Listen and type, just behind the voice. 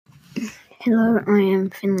Hello, I am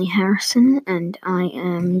Finley Harrison, and I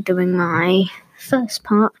am doing my first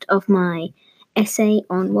part of my essay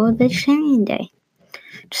on World Vegetarian Day.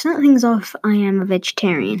 To start things off, I am a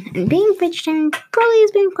vegetarian, and being a vegetarian probably has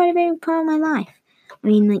been quite a big part of my life.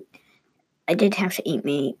 I did have to eat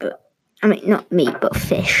meat, not meat, but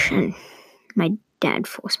fish, and my dad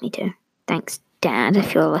forced me to. Thanks, Dad,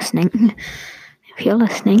 if you're listening. If you're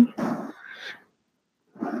listening,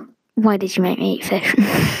 why did you make me eat fish?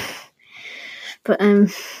 But,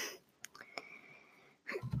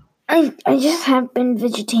 I just have been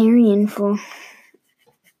vegetarian for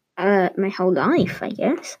my whole life, I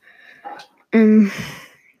guess.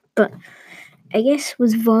 But I guess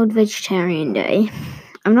with World Vegetarian Day,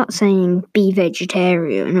 I'm not saying be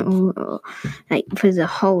vegetarian or like for the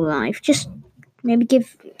whole life. Just maybe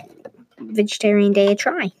give Vegetarian Day a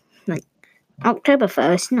try. Like October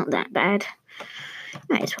 1st, not that bad.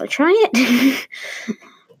 Might as well try it.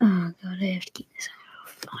 Oh god, I have to keep this on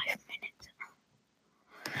for 5 minutes.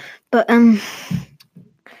 But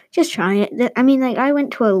just try it. I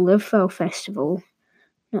went to a Liverpool festival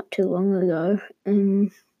not too long ago,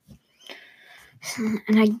 and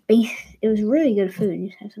it was really good food.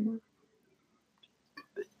 Just have some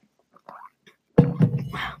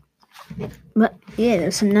more. But yeah,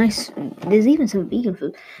 there's even some vegan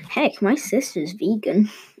food. Heck, my sister's vegan.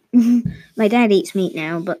 My dad eats meat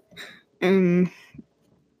now, but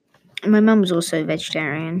my mum's also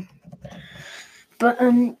vegetarian. But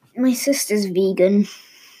my sister's vegan.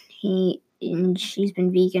 She's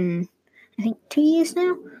been vegan, I think 2 years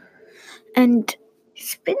now, and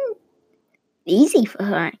it's been easy for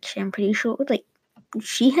her. Actually, I'm pretty sure. Like,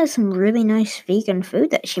 she has some really nice vegan food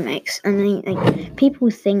that she makes, and people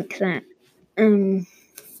think that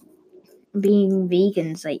being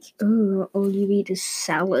vegan's like, oh, all you eat is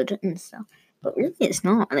salad and stuff, but really it's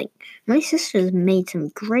not. Like, my sister's made some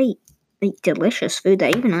great, delicious food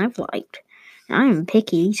that even I've liked. I'm a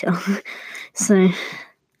picky eater. So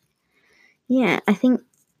yeah, I think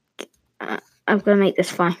I've got to make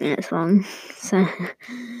this 5 minutes long. So,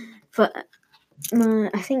 but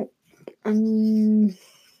I think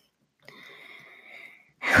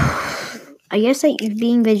I guess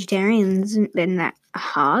being vegetarian hasn't been that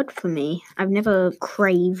hard for me. I've never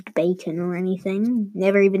craved bacon or anything.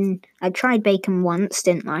 I tried bacon once,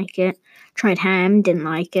 didn't like it. Tried ham, didn't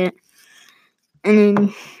like it. And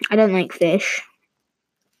then I don't like fish.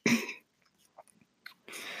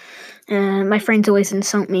 My friends always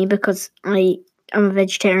insult me because I'm a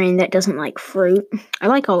vegetarian that doesn't like fruit. I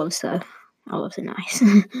like olives though. Olives are nice.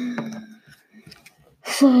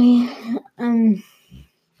 So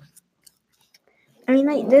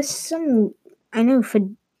there's some.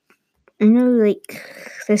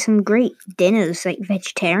 There's some great dinners, like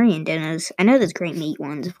vegetarian dinners. I know there's great meat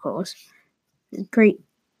ones, of course. There's great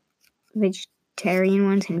vegetarian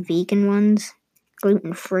ones and vegan ones,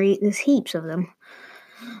 gluten-free. There's heaps of them.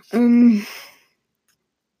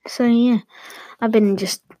 So yeah, I've been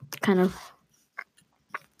just kind of,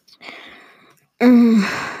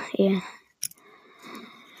 yeah.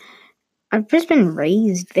 I've just been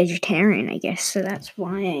raised vegetarian, I guess, so that's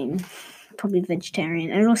why I'm probably vegetarian.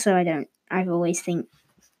 And also, I've always think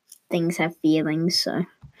things have feelings, so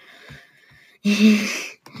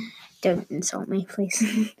don't insult me,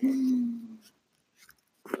 please.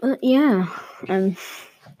 But yeah,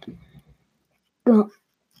 got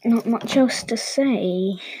not much else to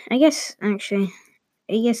say. I guess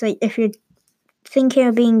if you're thinking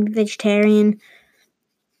of being vegetarian,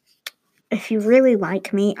 if you really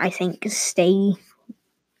like meat, I think stay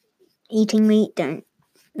eating meat. Don't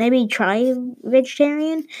maybe try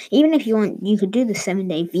vegetarian. Even if you want, you could do the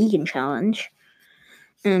 7-day vegan challenge.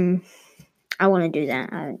 I want to do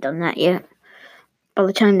that. I haven't done that yet. By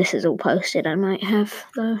the time this is all posted, I might have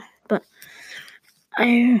though. But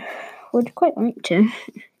I would quite like to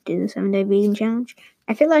do the 7-day vegan challenge.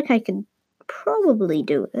 I feel like I could probably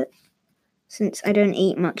do it since I don't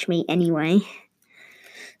eat much meat anyway.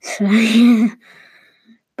 So yeah.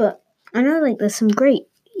 But I know there's some great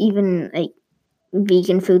even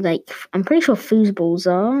vegan food. I'm pretty sure foosballs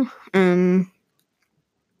are.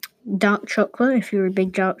 Dark chocolate, if you're a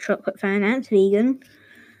big dark chocolate fan, that's vegan.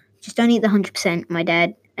 Just don't eat the 100%. My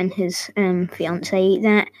dad and his fiance eat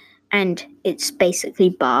that, and it's basically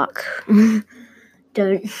bark.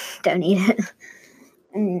 Don't eat it.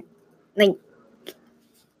 And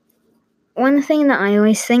one thing that I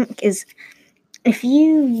always think is, if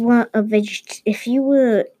you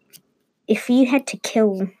had to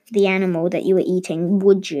kill the animal that you were eating,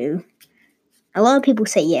 would you? A lot of people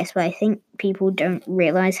say yes, but I think people don't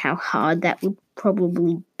realize how hard that would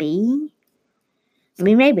probably be. I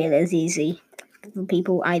mean, maybe it is easy, for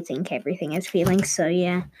people, I think everything has feelings, so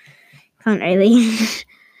yeah, can't really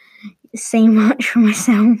say much for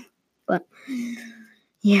myself, but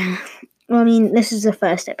yeah. Well, I mean, this is the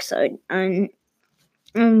first episode, and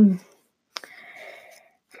I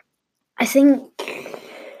think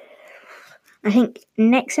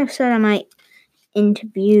next episode I might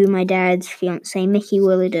interview my dad's fiance, Mickey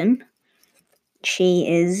Willardon. She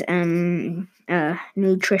is a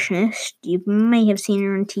nutritionist. You may have seen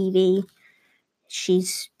her on TV.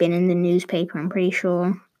 She's been in the newspaper, I'm pretty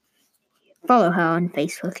sure. Follow her on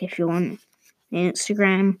Facebook if you want, and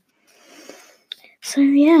Instagram. So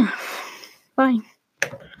yeah, bye.